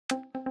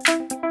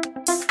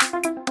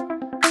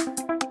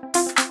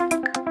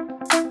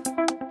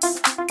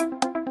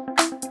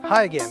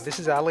Hi again, this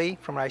is Ali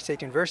from Wright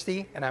State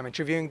University, and I'm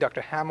interviewing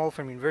Dr. Hamill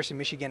from University of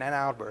Michigan Ann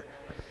Arbor.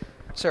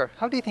 Sir,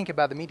 how do you think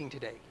about the meeting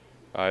today?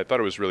 I thought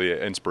it was really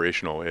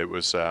inspirational. It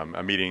was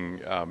a meeting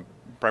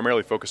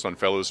primarily focused on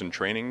fellows in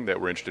training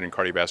that were interested in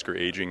cardiovascular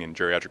aging and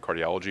geriatric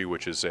cardiology,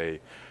 which is a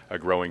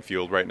growing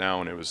field right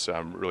now, and it was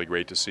really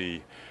great to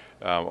see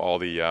all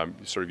the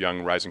sort of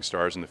young rising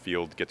stars in the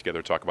field get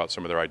together to talk about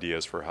some of their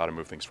ideas for how to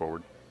move things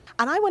forward.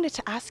 And I wanted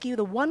to ask you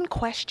the one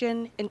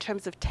question in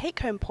terms of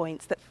take-home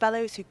points that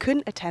fellows who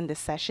couldn't attend this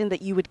session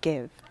that you would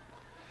give.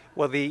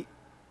 Well, the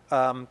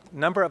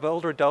number of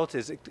older adults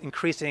is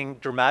increasing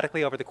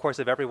dramatically over the course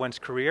of everyone's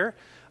career.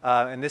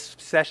 And this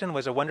session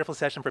was a wonderful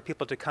session for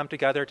people to come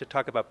together to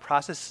talk about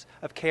process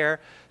of care,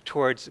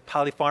 towards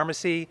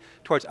polypharmacy,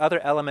 towards other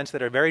elements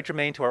that are very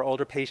germane to our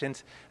older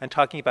patients, and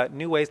talking about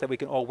new ways that we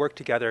can all work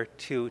together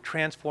to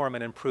transform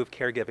and improve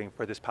caregiving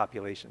for this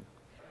population.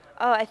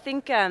 Oh, I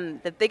think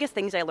the biggest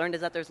things I learned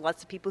is that there's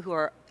lots of people who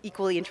are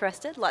equally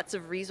interested, lots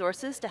of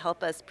resources to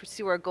help us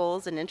pursue our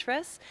goals and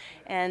interests,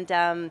 and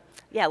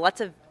yeah, lots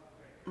of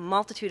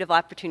multitude of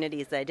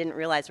opportunities that I didn't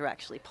realize were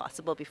actually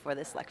possible before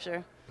this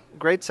lecture.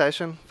 Great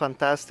session,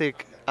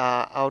 fantastic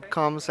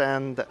outcomes,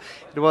 and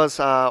it was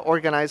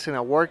organized in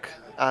a work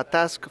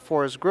task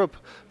force group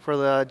for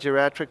the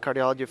Geriatric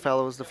Cardiology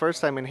Fellows, the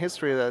first time in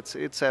history that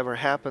it's ever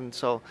happened,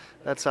 so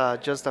that's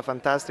just a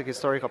fantastic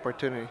historic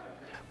opportunity.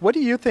 What do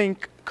you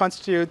think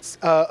constitutes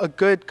a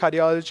good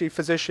cardiology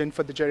physician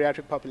for the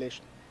geriatric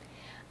population?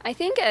 I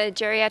think a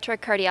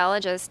geriatric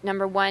cardiologist,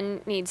 number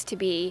one, needs to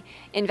be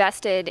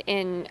invested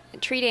in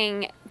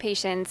treating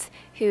patients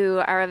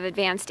who are of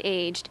advanced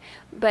age,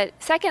 but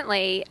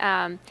secondly,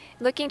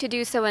 looking to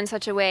do so in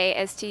such a way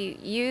as to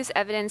use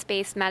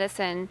evidence-based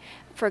medicine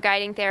for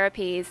guiding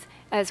therapies,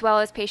 as well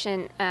as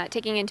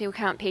taking into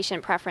account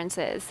patient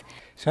preferences.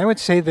 So I would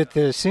say that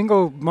the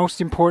single most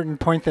important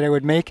point that I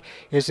would make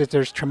is that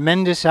there's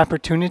tremendous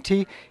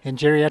opportunity in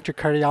geriatric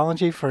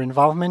cardiology for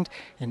involvement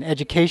in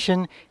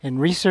education, in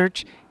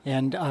research,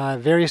 and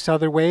various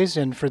other ways.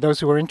 And for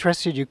those who are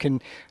interested, you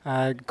can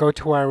go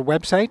to our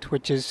website,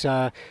 which is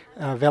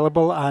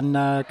available on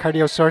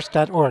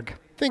cardiosource.org. I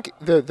think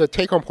the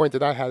take-home point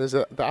that I had is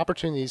that the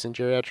opportunities in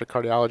geriatric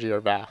cardiology are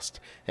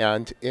vast,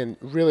 and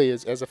really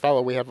as a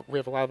fellow we have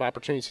a lot of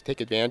opportunities to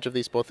take advantage of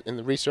these, both in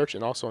the research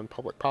and also in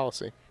public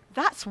policy.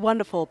 That's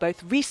wonderful,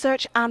 both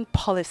research and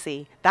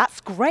policy.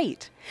 That's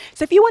great.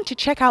 So if you want to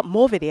check out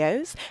more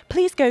videos,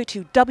 please go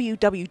to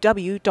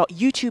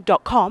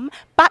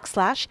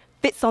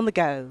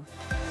www.youtube.com/FITsontheGO.